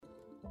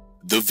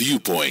The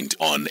Viewpoint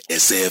on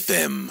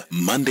SAFM,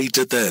 Monday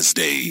to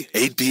Thursday,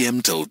 8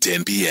 p.m. till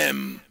 10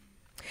 p.m.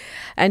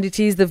 And it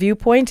is The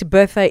Viewpoint,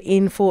 Bertha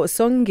in for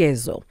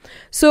Songezo.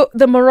 So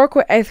the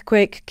Morocco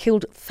earthquake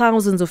killed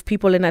thousands of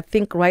people, and I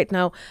think right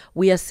now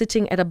we are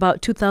sitting at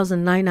about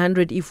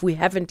 2,900 if we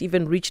haven't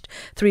even reached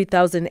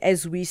 3,000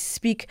 as we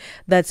speak.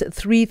 That's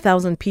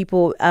 3,000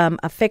 people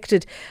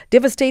affected.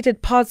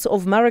 Devastated parts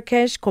of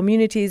Marrakech,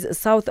 communities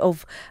south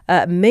of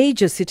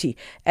major city,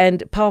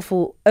 and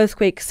powerful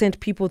earthquake sent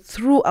people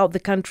throughout the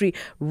country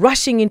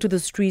rushing into the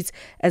streets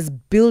as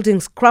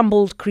buildings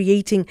crumbled,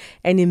 creating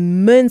an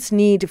immense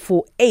need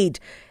for aid.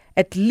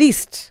 At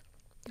least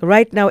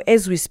right now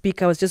as we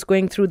speak, I was just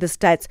going through the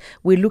stats,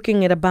 we're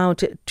looking at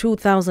about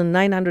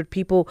 2,900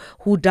 people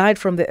who died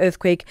from the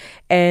earthquake,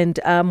 and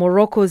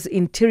Morocco's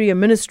Interior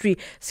Ministry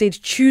said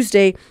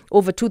Tuesday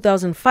over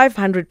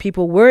 2,500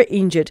 people were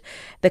injured.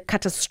 The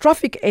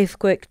catastrophic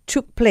earthquake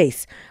took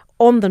place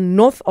on the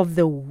north of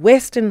the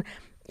western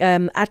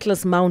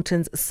Atlas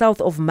Mountains south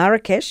of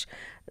Marrakech.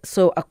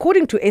 So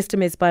according to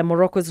estimates by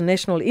Morocco's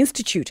National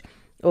Institute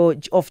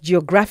of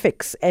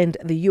Geographics and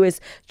the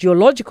U.S.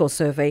 Geological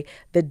Survey,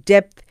 the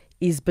depth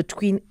is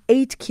between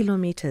 8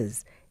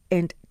 kilometers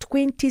and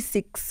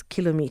 26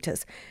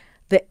 kilometers.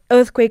 The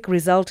earthquake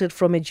resulted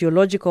from a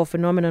geological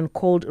phenomenon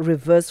called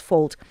reverse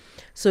fault.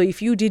 So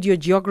if you did your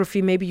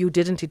geography, maybe you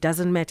didn't, it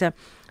doesn't matter.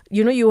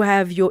 You know, you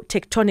have your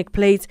tectonic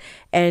plates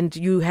and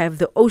you have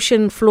the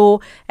ocean floor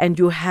and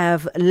you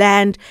have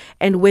land.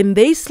 And when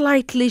they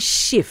slightly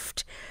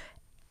shift,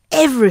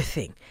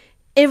 everything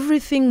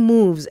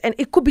moves, and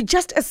it could be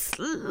just a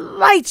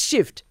slight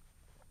shift.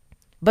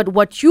 But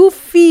what you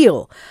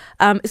feel,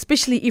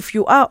 especially if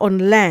you are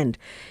on land,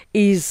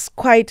 is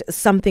quite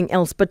something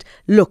else. But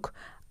look,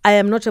 I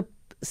am not a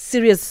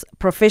serious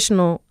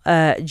professional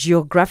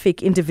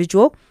geographic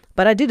individual,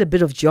 but I did a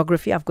bit of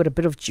geography. I've got a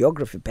bit of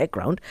geography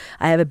background.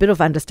 I have a bit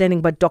of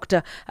understanding. But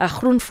Dr.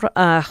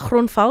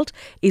 Groenwald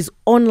is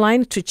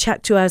online to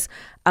chat to us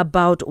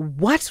about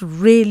what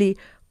really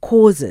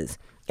causes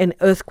an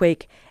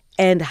earthquake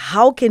and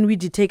how can we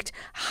detect,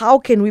 how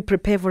can we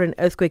prepare for an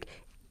earthquake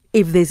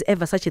if there's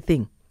ever such a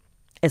thing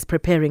as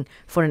preparing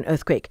for an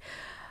earthquake.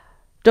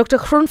 Dr.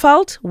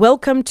 Groenwald,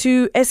 welcome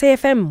to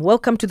SAFM.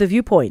 Welcome to The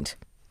Viewpoint.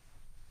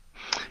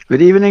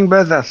 Good evening,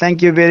 Bertha.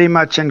 Thank you very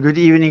much, and good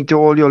evening to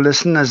all your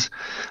listeners.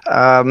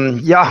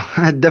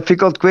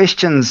 Difficult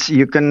questions.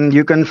 You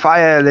can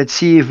fire. Let's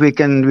see if we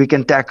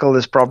can tackle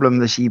this problem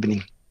this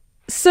evening.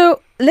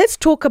 So let's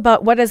talk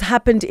about what has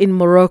happened in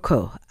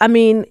Morocco. I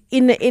mean,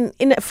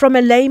 in from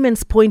a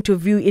layman's point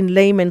of view, in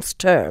layman's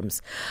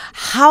terms,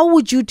 how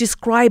would you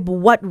describe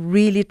what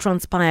really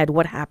transpired?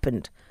 What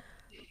happened?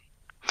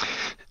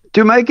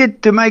 To make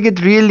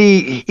it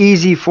really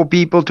easy for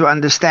people to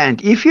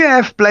understand, if you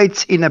have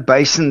plates in a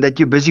basin that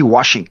you're busy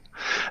washing,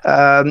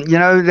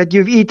 that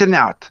you've eaten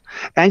out,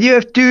 and you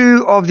have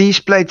two of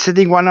these plates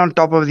sitting one on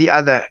top of the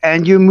other,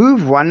 and you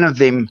move one of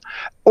them,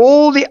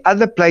 all the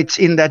other plates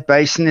in that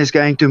basin is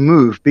going to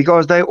move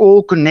because they're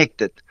all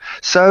connected.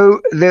 So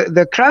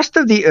the crust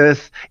of the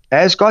earth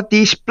has got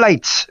these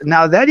plates.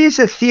 Now, that is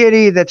a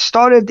theory that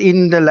started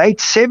in the late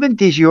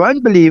 70s. You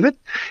won't believe it.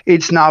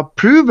 It's now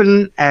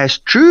proven as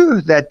true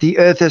that the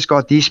earth has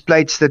got these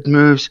plates that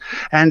moves,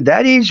 and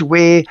that is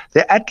where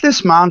the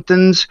Atlas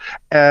Mountains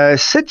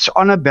sits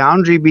on a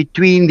boundary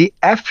between the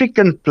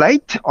African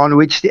plate on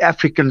which the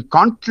African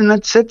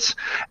continent sits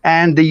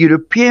and the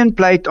European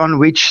plate on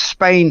which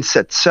Spain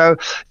sits. So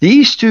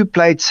these two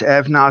plates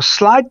have now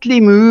slightly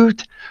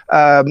moved.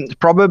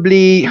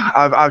 Probably,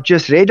 I've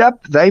just read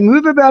up, they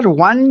move about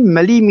 1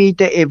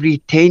 millimeter every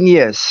 10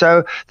 years.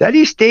 So that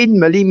is 10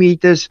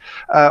 millimeters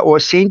or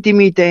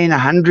centimeter in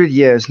 100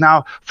 years.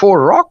 Now,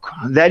 for rock,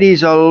 that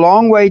is a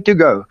long way to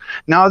go.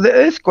 Now, the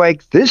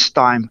earthquake this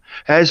time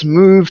has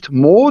moved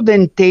more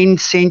than 10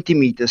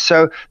 centimeters.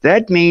 So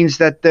that means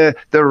that the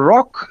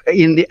rock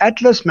in the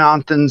Atlas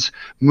Mountains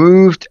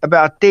moved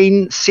about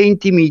 10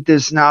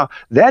 centimeters. Now,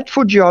 that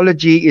for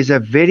geology is a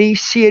very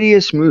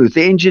serious move.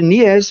 The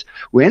engineers,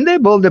 when they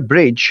build a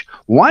bridge,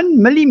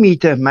 1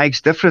 millimeter makes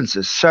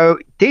differences. So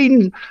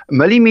 10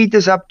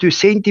 millimeters up to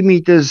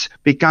centimeters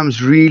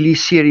becomes really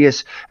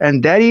serious.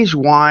 And that is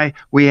why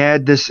we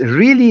had this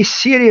really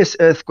serious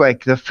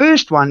earthquake, the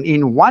first one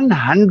in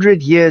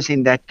 100 years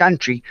in that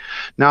country.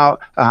 Now,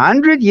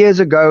 100 years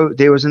ago,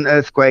 there was an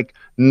earthquake.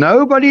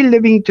 Nobody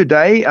living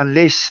today,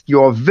 unless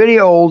you're very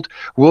old,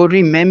 will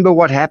remember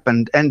what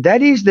happened. And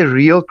that is the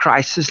real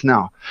crisis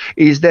now,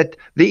 is that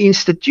the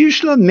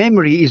institutional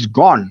memory is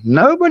gone.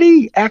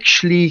 Nobody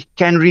actually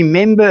can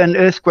remember an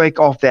earthquake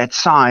of that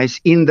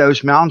size in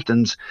those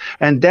mountains.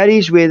 And that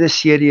is where the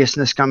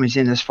seriousness comes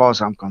in as far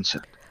as I'm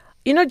concerned.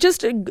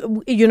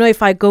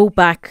 If I go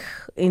back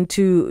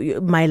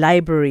into my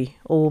library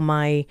or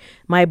my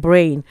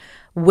brain,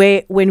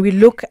 when we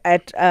look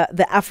at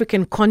the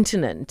African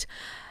continent,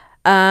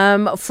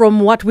 from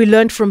what we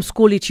learned from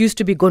school, it used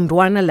to be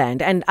Gondwana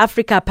land. And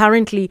Africa,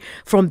 apparently,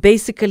 from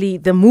basically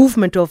the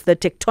movement of the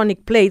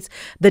tectonic plates,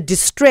 the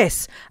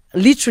distress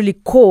literally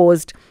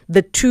caused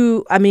the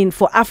two,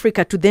 for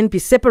Africa to then be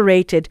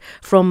separated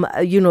from,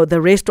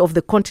 the rest of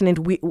the continent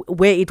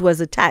where it was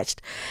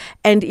attached.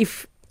 And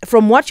if,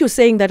 from what you're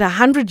saying, that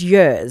 100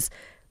 years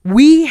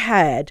we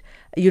had,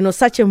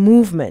 such a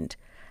movement,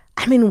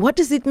 what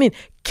does it mean?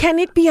 Can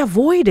it be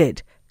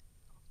avoided?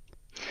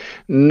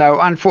 No,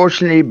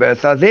 unfortunately,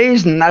 Bertha, there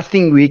is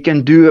nothing we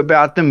can do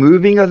about the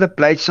moving of the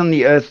plates on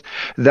the earth.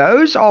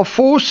 Those are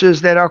forces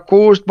that are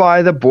caused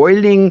by the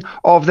boiling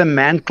of the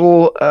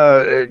mantle.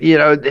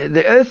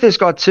 The earth has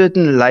got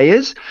certain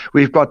layers.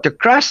 We've got the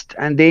crust,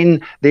 and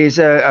then there's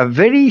a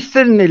very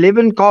thin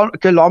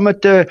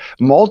 11-kilometer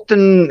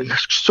molten,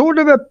 sort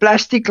of a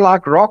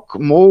plastic-like rock,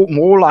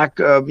 more like,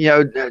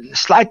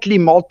 slightly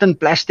molten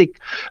plastic,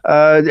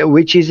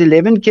 which is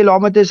 11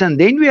 kilometers. And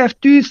then we have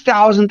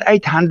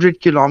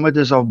 2,800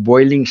 kilometers of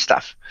boiling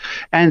stuff,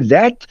 and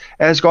that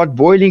has got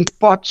boiling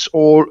pots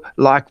or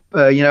like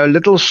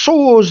little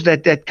sores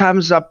that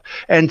comes up,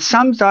 and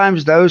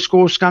sometimes those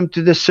cores come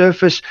to the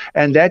surface,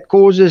 and that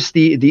causes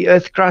the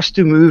earth crust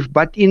to move.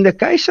 But in the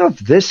case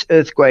of this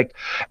earthquake,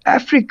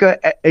 Africa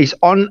is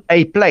on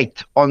a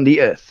plate on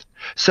the earth.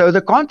 So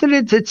the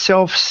continent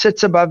itself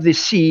sits above the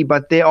sea,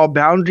 but there are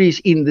boundaries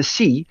in the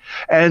sea.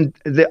 And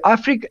the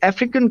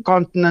African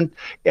continent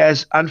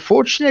has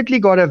unfortunately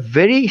got a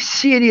very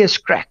serious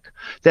crack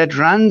that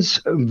runs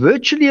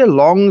virtually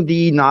along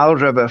the Nile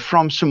River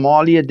from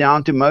Somalia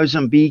down to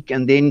Mozambique,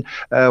 and then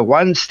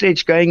one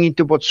stretch going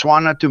into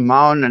Botswana to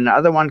Maun, and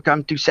another one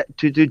come to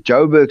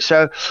Joburg.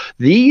 So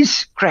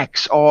these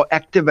cracks are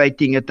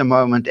activating at the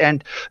moment,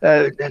 and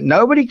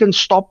nobody can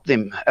stop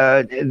them.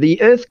 The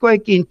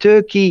earthquake in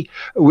Turkey,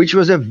 which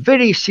was a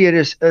very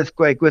serious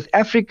earthquake, with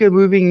Africa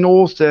moving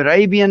north, the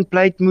Arabian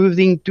plate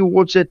moving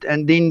towards it,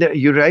 and then the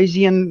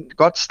Eurasian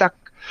got stuck.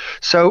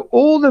 So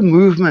all the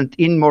movement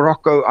in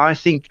Morocco, I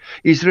think,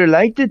 is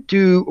related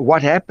to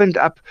what happened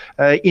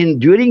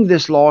during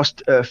this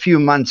last few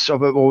months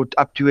or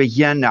up to a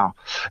year now.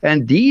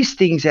 And these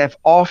things have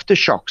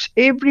aftershocks.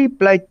 Every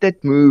plate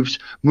that moves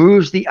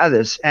the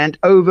others. And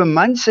over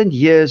months and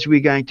years, we're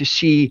going to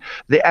see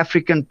the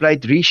African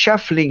plate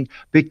reshuffling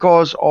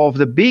because of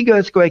the big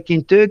earthquake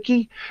in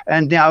Turkey.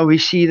 And now we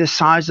see the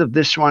size of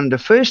this one, the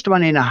first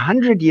one in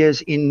 100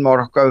 years in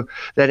Morocco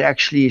that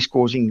actually is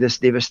causing this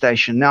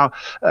devastation. Now,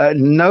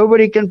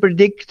 nobody can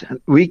predict.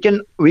 We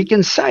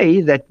can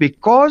say that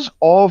because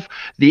of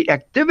the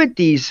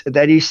activities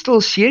that is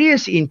still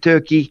serious in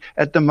Turkey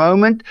at the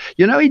moment.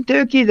 In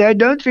Turkey, they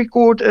don't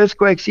record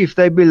earthquakes if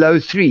they're below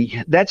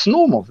 3. That's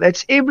normal.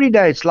 That's every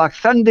day. It's like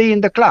thunder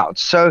in the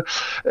clouds. So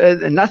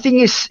nothing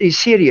is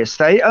serious.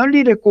 They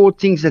only record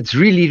things that's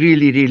really,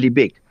 really, really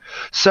big.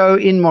 So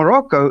in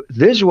Morocco,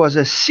 this was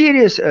a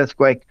serious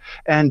earthquake,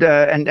 and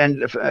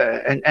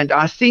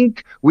I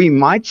think we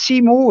might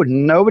see more.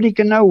 Nobody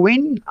can know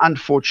when,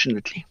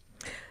 unfortunately.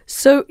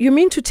 So you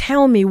mean to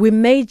tell me we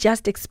may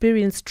just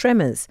experience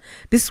tremors?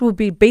 This will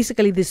be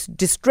basically this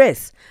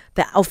distress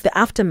of the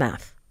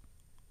aftermath.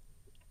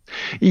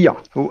 Yeah.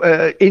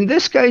 In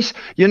this case,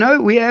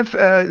 we have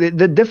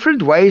the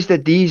different ways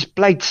that these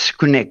plates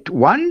connect.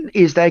 One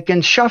is they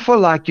can shuffle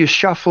like you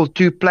shuffle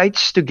two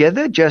plates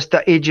together, just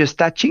the edges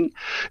touching.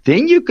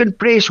 Then you can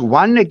press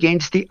one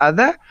against the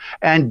other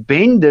and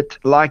bend it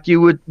like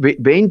you would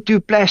bend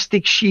two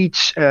plastic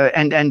sheets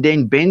and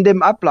then bend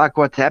them up, like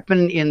what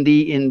happened in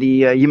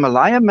the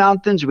Himalaya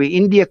mountains, where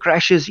India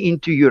crashes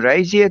into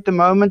Eurasia at the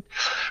moment.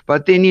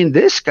 But then in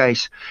this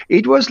case,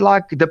 it was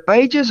like the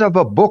pages of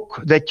a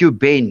book that you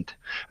bend.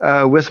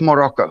 With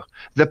Morocco,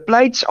 the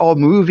plates are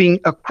moving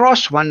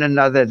across one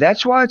another.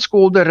 That's why it's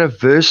called a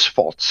reverse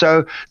fault.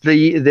 So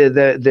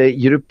the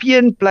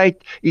European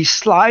plate is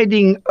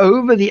sliding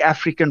over the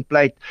African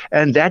plate,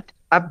 and that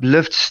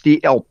uplifts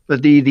the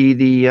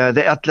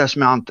Atlas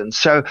Mountains.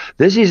 So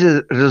this is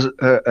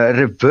a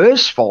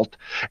reverse fault,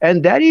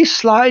 and that is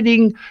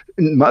sliding.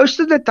 Most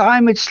of the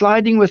time, it's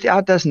sliding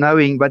without us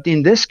knowing, but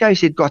in this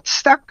case, it got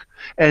stuck.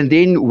 And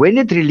then when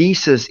it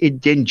releases,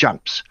 it then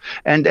jumps.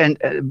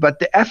 But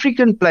the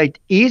African plate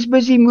is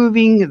busy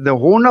moving. The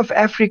Horn of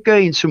Africa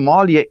in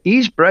Somalia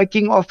is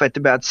breaking off at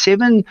about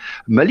 7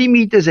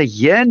 millimeters a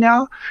year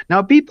now.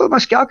 Now, people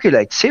must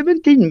calculate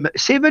 7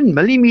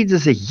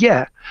 millimeters a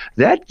year.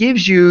 That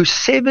gives you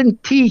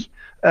 70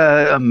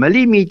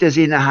 millimeters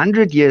in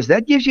 100 years.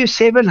 That gives you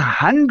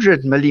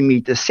 700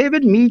 millimeters,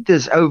 7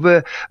 meters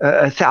over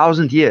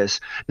 1,000 years.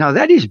 Now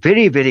that is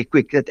very, very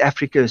quick that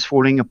Africa is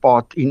falling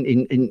apart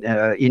in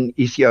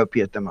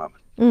Ethiopia at the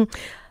moment.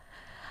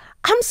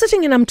 I'm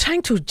sitting and I'm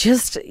trying to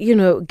just,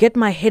 get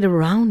my head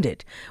around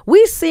it.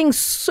 We're seeing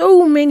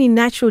so many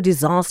natural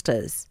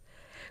disasters.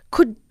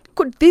 Could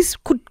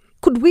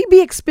we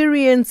be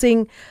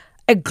experiencing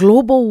a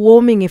global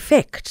warming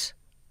effect?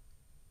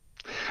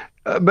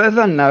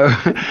 Bertha, no.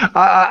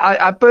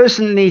 I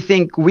personally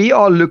think we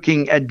are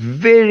looking at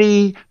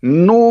very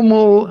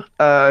normal,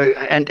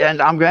 and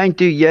I'm going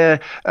to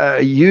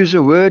use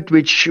a word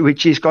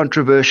which is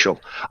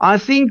controversial. I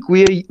think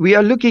we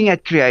are looking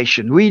at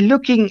creation. We're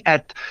looking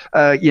at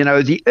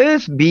the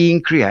earth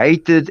being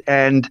created,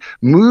 and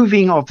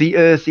moving of the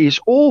earth is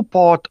all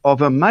part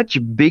of a much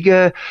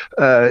bigger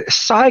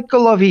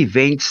cycle of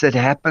events that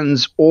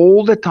happens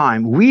all the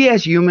time. We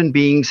as human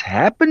beings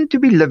happen to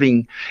be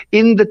living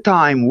in the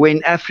time when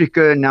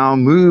Africa now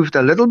moved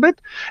a little bit,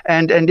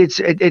 and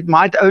it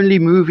might only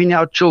move in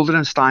our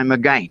children's time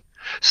again.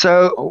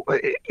 So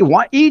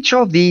each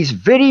of these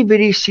very,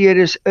 very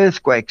serious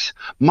earthquakes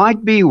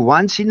might be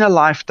once in a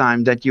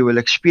lifetime that you will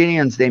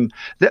experience them.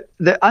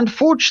 The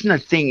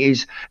unfortunate thing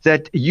is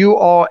that you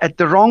are at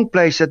the wrong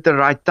place at the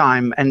right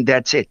time, and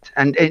that's it.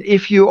 And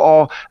if you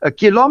are a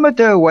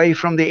kilometer away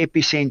from the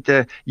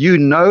epicenter, you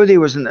know there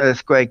was an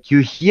earthquake, you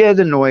hear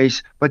the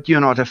noise, but you're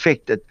not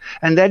affected.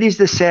 And that is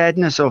the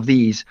sadness of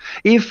these.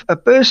 If a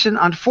person,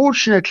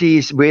 unfortunately,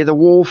 is where the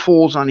wall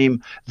falls on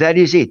him, that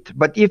is it.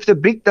 But if the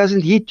brick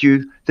doesn't hit you,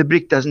 the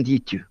brick doesn't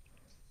hit you.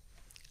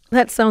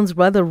 That sounds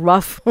rather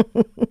rough.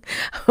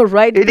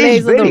 Right It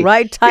place is at the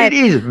right time. It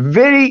is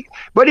very,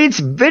 but it's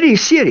very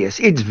serious.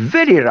 It's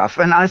very rough,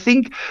 and I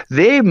think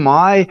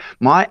my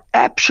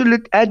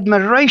absolute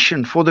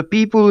admiration for the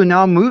people who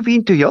now move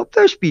in to help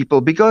those people.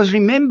 Because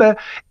remember,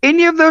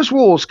 any of those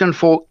walls can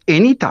fall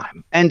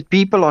anytime, and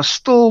people are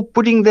still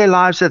putting their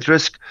lives at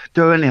risk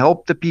to go and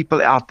help the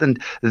people out.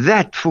 And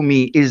that, for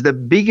me, is the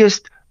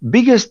biggest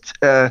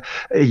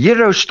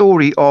hero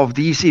story of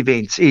these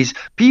events. Is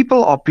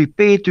people are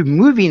prepared to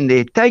move in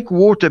there, take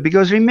water,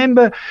 because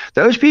remember,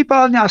 those people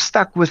are now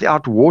stuck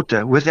without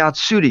water, without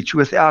sewage,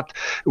 without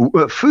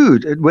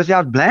food,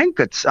 without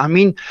blankets. I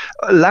mean,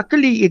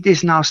 luckily it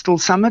is now still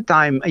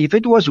summertime. If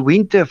it was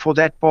winter for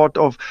that part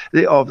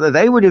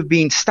they would have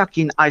been stuck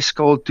in ice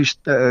cold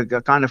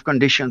kind of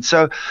conditions.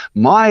 So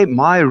my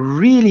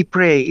really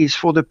prayer is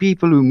for the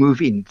people who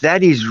move in.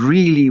 That is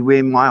really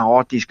where my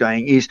heart is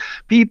going, is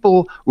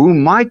people who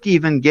might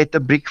even get a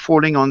brick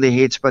falling on their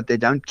heads, but they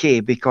don't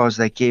care because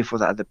they care for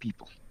the other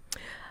people.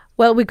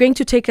 Well, we're going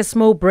to take a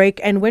small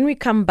break, and when we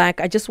come back,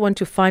 I just want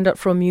to find out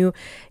from you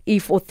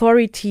if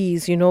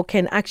authorities,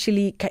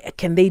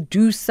 can they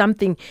do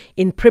something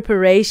in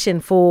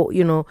preparation for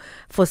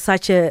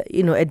such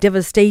a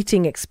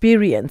devastating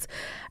experience.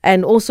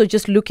 And also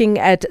just looking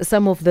at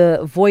some of the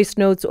voice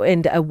notes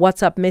and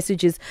WhatsApp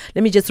messages.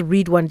 Let me just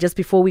read one just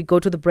before we go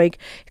to the break.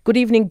 Good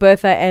evening,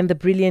 Bertha and the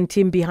brilliant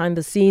team behind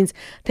the scenes.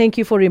 Thank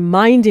you for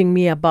reminding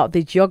me about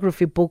the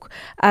geography book,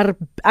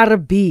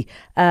 RB.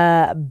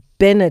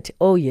 Bennett,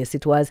 oh yes,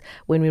 it was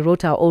when we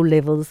wrote our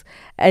O-levels,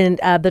 and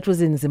that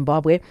was in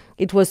Zimbabwe.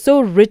 It was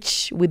so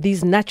rich with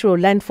these natural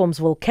landforms,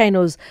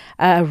 volcanoes,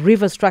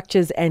 river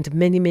structures, and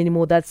many, many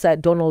more. That's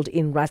Donald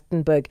in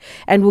Rustenburg.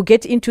 And we'll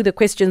get into the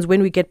questions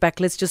when we get back.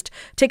 Let's just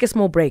take a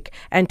small break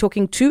and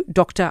talking to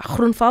Dr.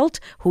 Groenwald,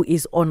 who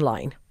is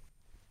online.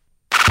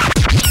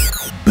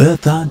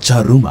 Bertha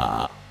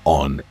Charuma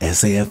on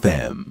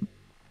SAFM.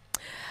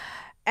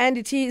 And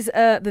it is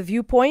The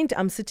Viewpoint.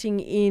 I'm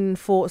sitting in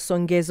for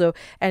Songezo,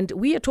 and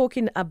we are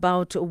talking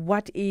about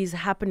what is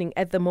happening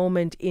at the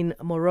moment in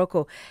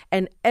Morocco.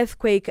 An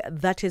earthquake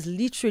that has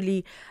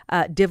literally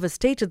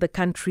devastated the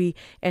country,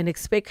 and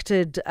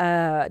expected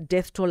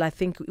death toll, I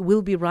think,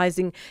 will be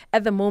rising.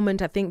 At the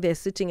moment, I think they're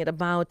sitting at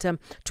about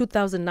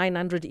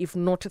 2,900, if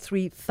not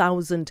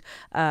 3,000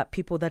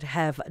 people that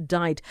have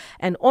died.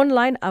 And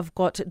online, I've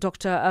got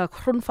Dr.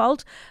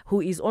 Groenwald,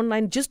 who is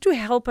online just to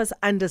help us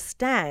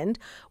understand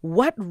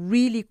what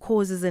really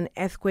causes an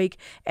earthquake.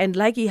 And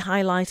like he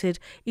highlighted,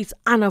 it's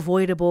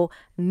unavoidable.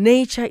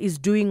 Nature is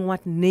doing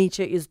what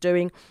nature is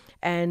doing,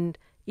 and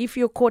if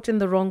you're caught in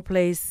the wrong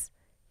place,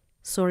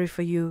 sorry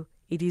for you.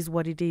 It is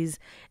what it is.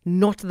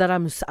 Not that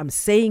I'm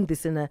saying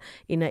this in a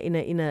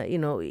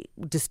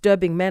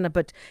disturbing manner,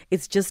 but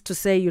it's just to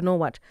say, you know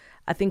what?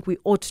 I think we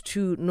ought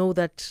to know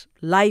that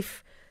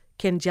life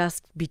can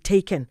just be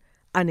taken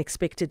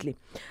unexpectedly.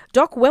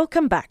 Doc,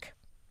 welcome back.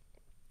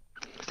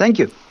 Thank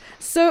you.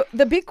 So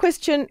the big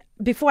question,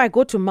 before I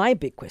go to my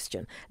big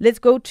question, let's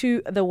go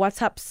to the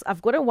WhatsApps.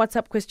 I've got a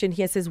WhatsApp question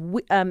here. It says,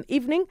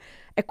 evening,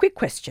 a quick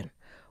question.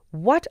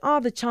 What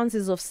are the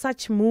chances of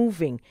such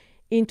moving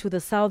into the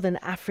southern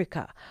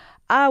Africa?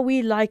 Are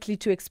we likely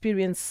to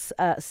experience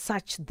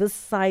such this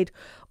side,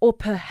 or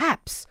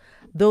perhaps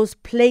those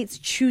plates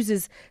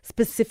chooses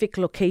specific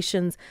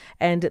locations?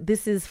 And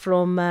this is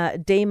from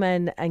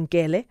Damon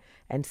Angele,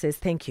 and says,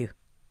 thank you.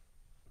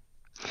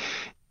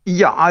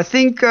 Yeah, I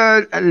think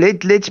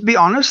let's be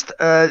honest.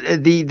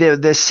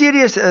 The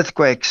serious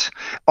earthquakes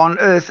on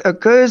Earth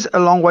occurs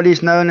along what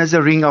is known as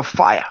a ring of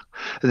fire.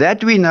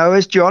 That we know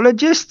as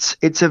geologists.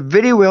 It's a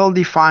very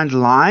well-defined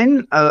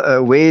line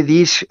where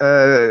these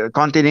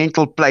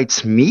continental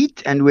plates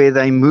meet and where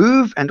they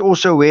move, and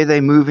also where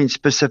they move in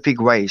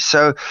specific ways.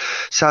 So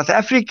South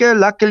Africa,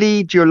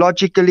 luckily,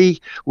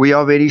 geologically, we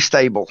are very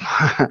stable.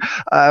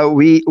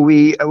 We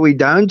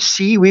don't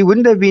see, we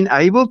wouldn't have been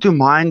able to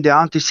mine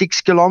down to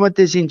 6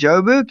 kilometers in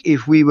Joburg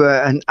if we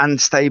were an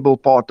unstable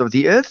part of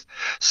the earth.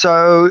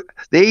 So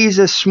there is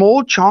a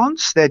small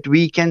chance that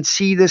we can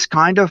see this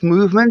kind of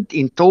movement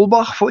in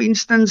Tulbagh, for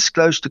instance,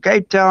 close to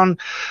Cape Town.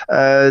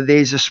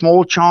 There's a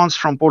small chance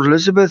from Port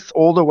Elizabeth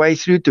all the way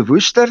through to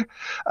Worcester.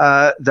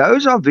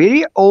 Those are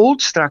very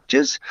old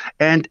structures,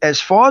 and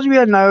as far as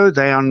we know,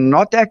 they are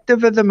not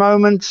active at the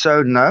moment.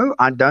 So no,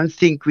 I don't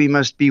think we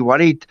must be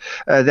worried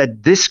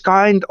that this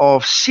kind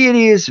of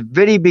serious,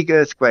 very big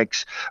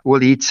earthquakes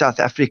will hit South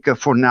Africa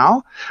for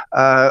now.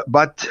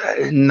 But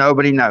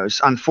nobody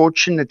knows.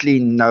 Unfortunately,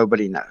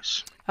 nobody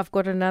knows. I've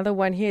got another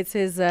one here. It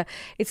says,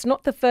 it's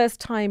not the first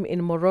time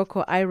in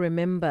Morocco. I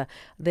remember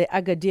the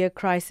Agadir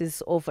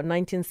crisis of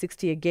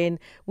 1960 again,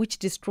 which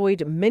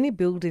destroyed many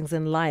buildings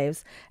and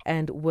lives,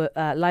 and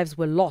lives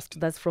were lost.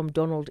 That's from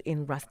Donald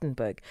in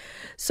Rustenburg.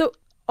 So,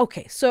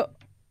 okay, so,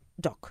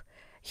 Doc,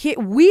 here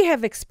we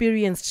have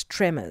experienced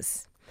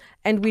tremors.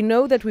 And we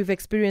know that we've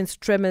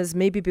experienced tremors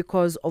maybe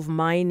because of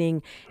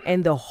mining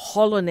and the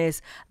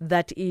hollowness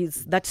that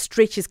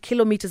stretches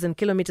kilometers and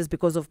kilometers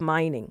because of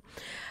mining.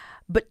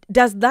 But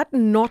does that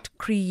not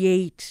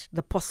create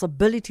the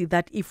possibility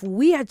that if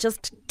we are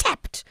just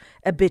tapped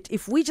a bit,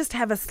 if we just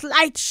have a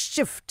slight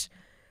shift,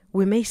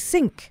 we may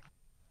sink?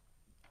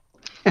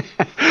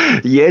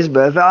 Yes,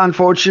 Bertha.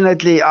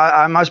 Unfortunately,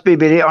 I must be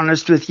very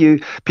honest with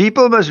you.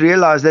 People must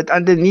realize that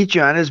underneath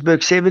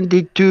Johannesburg,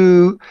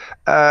 72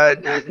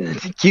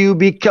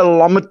 cubic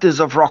kilometers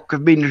of rock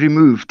have been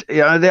removed.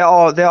 You know, there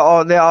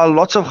are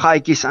lots of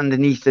gaatjies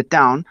underneath the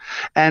town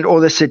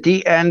or the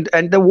city, and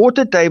the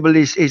water table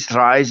is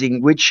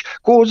rising, which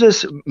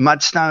causes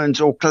mudstones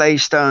or clay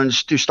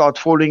stones to start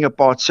falling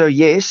apart. So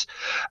yes,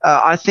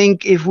 I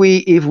think if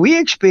we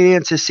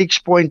experience a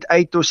 6.8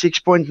 or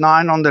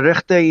 6.9 on the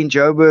Richter in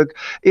Joburg,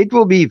 it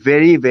will be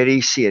very,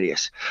 very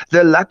serious.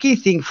 The lucky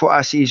thing for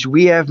us is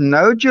we have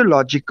no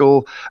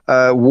geological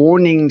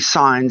warning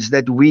signs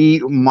that we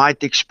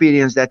might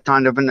experience that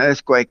kind of an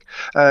earthquake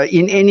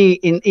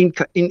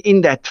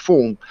in that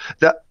form.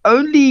 The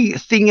only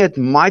thing that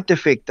might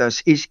affect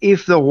us is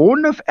if the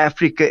Horn of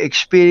Africa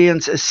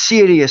experience a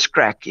serious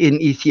crack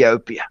in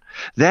Ethiopia.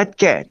 That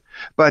can.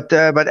 But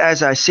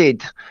as I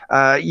said,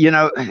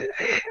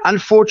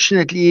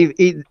 unfortunately,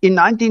 in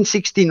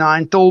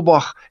 1969,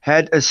 Tulbagh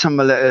had a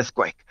similar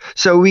earthquake.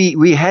 So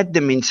we had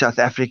them in South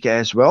Africa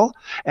as well.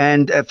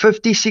 And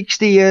 50,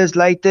 60 years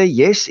later,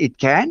 yes, it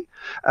can.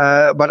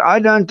 But I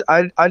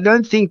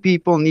don't think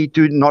people need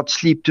to not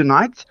sleep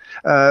tonight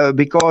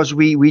because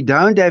we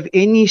don't have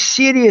any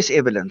serious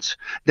evidence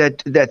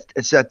that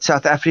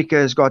South Africa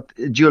has got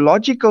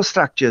geological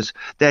structures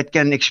that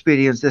can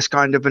experience this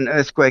kind of an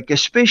earthquake,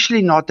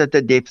 especially not at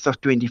a depth of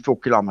 24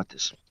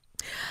 kilometers.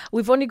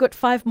 We've only got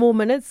 5 more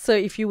minutes, so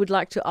if you would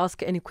like to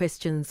ask any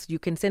questions, you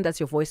can send us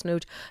your voice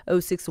note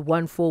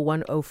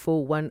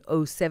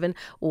 0614104107,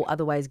 or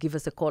otherwise give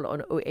us a call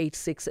on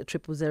 086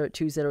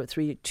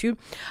 0002032.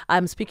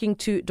 I'm speaking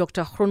to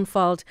Dr.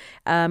 Groenwald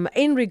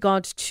in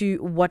regard to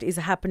what is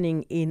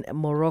happening in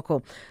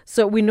Morocco.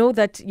 So we know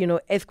that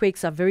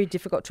earthquakes are very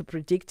difficult to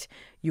predict.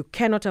 You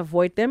cannot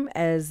avoid them,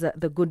 as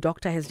the good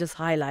doctor has just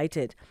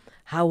highlighted.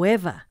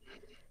 However,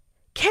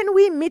 can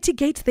we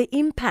mitigate the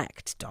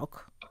impact,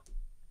 Doc?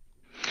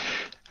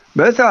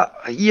 Bertha,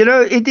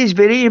 it is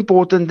very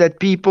important that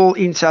people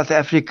in South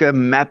Africa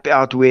map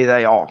out where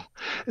they are.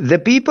 The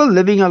people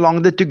living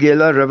along the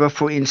Tugela River,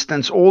 for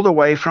instance, all the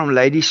way from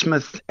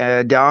Ladysmith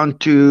down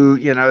to,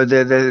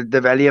 the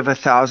Valley of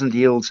 1,000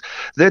 Hills,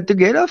 the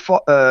Tugela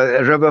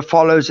River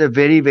follows a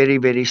very, very,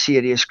 very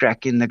serious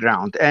crack in the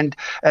ground. And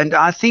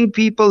I think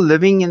people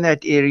living in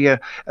that area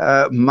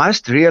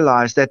must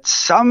realize that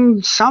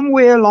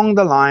somewhere along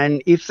the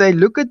line, if they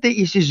look at the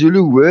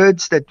isiZulu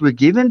words that were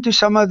given to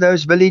some of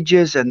those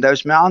villages and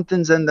those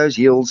mountains and those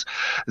hills,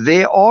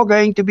 there are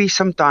going to be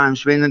some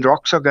times when the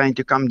rocks are going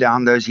to come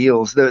down those hills.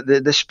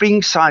 The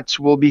spring sites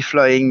will be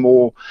flowing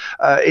more.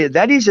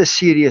 That is a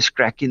serious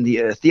crack in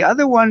the earth. The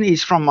other one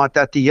is from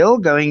Matati Hill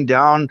going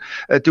down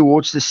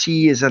towards the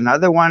sea is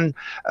another one.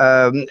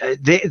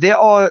 There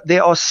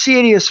are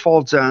serious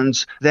fault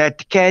zones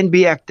that can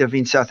be active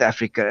in South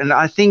Africa. And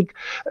I think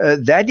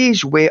that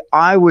is where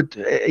I would,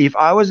 if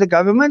I was the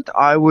government,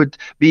 I would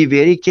be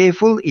very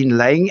careful in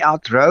laying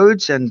out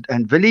roads and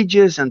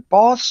villages and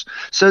paths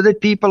so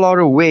that people are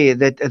aware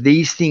that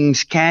these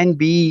things can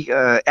be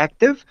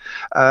active.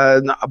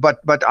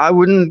 But I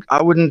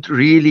wouldn't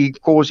really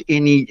cause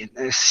any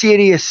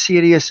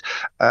serious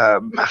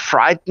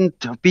frightened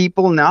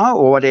people now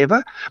or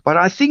whatever. But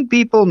I think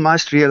people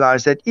must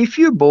realize that if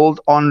you build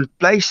on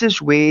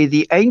places where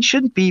the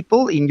ancient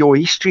people in your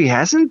history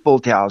hasn't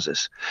built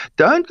houses,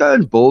 don't go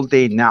and build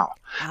there now.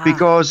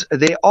 Because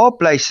there are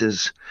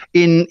places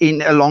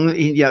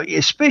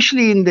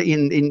especially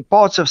in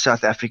parts of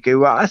South Africa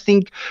where I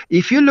think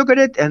if you look at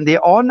it and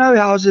there are no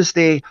houses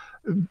there,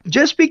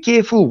 just be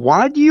careful.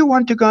 Why do you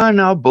want to go and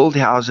now build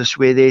houses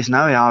where there's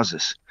no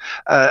houses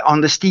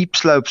on the steep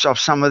slopes of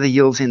some of the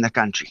hills in the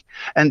country?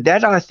 And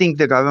that I think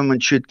the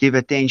government should give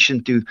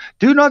attention to.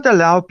 Do not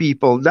allow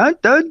people,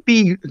 don't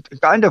be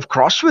kind of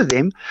cross with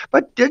them,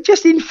 but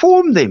just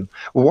inform them.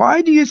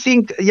 Why do you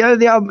think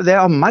there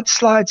are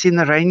mudslides in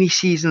the rainy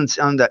seasons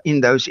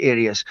in those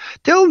areas?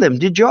 Tell them.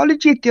 The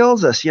geology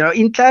tells us,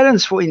 in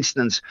Clarens, for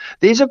instance,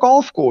 there's a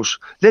golf course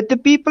that the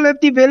people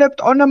have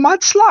developed on a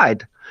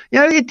mudslide.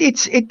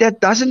 That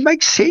doesn't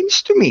make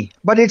sense to me,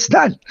 but it's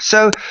done.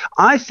 So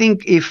I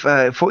think if,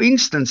 for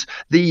instance,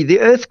 the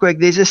earthquake,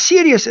 there's a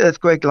serious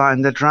earthquake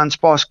line that runs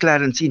past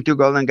Clarens into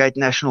Golden Gate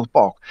National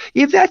Park.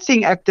 If that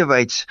thing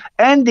activates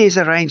and there's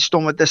a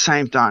rainstorm at the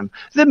same time,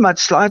 the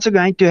mudslides are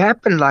going to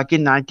happen like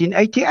in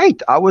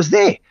 1988. I was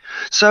there.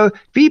 So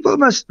people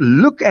must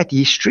look at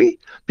history.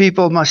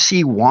 People must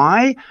see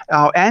why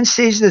our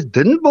ancestors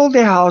didn't build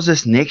their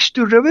houses next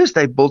to rivers.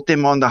 They built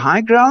them on the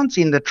high grounds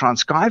in the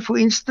Transkei, for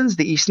instance,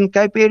 the Eastern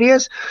Cape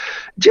areas.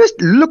 Just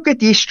look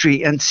at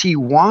history and see,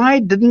 why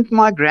didn't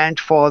my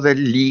grandfather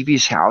leave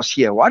his house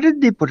here? Why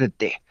did they put it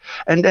there?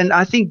 And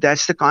I think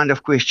that's the kind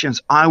of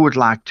questions I would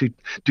like to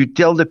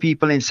tell the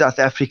people in South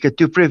Africa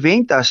to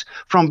prevent us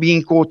from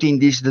being caught in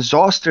these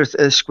disastrous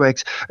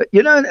earthquakes.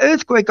 An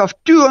earthquake of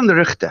 2 on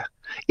Richter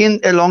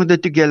along the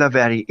Tugela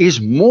Valley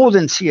is more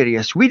than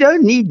serious. We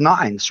don't need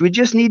 9s. We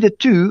just need a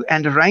 2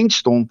 and a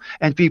rainstorm,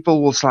 and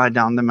people will slide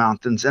down the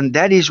mountains. And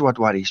that is what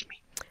worries me.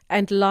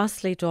 And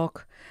lastly,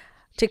 Doc,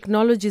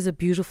 technology is a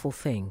beautiful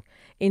thing.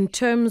 In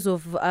terms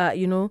of,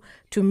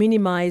 to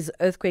minimize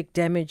earthquake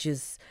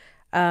damages,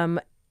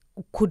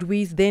 could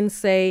we then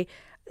say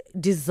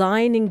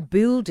designing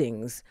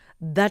buildings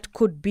that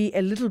could be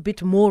a little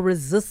bit more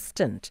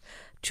resistant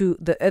to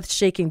the earth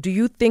shaking? Do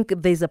you think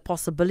there's a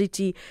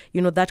possibility,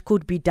 that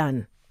could be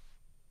done?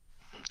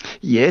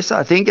 Yes,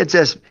 I think it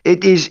is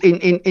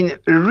in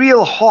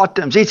real hard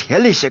terms, it's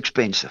hellish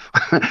expensive.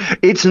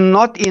 It's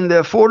not in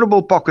the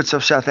affordable pockets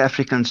of South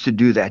Africans to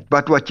do that.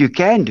 But what you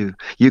can do,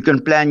 you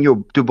can plan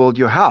to build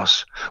your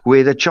house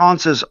where the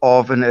chances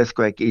of an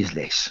earthquake is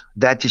less.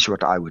 That is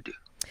what I would do.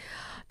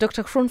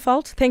 Dr.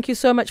 Groenwald, thank you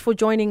so much for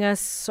joining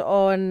us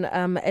on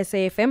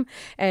SAFM,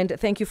 and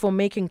thank you for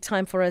making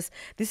time for us.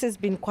 This has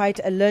been quite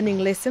a learning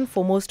lesson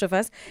for most of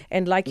us,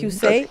 and like you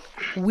say,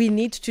 we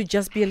need to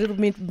just be a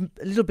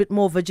little bit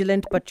more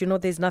vigilant, but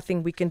there's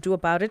nothing we can do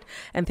about it.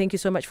 And thank you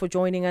so much for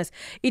joining us.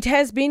 It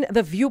has been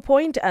The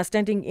Viewpoint,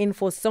 standing in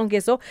for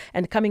Songezo,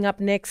 and coming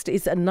up next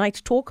is a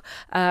night talk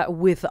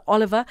with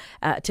Oliver,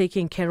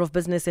 taking care of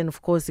business and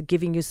of course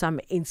giving you some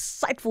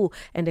insightful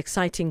and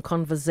exciting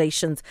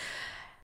conversations.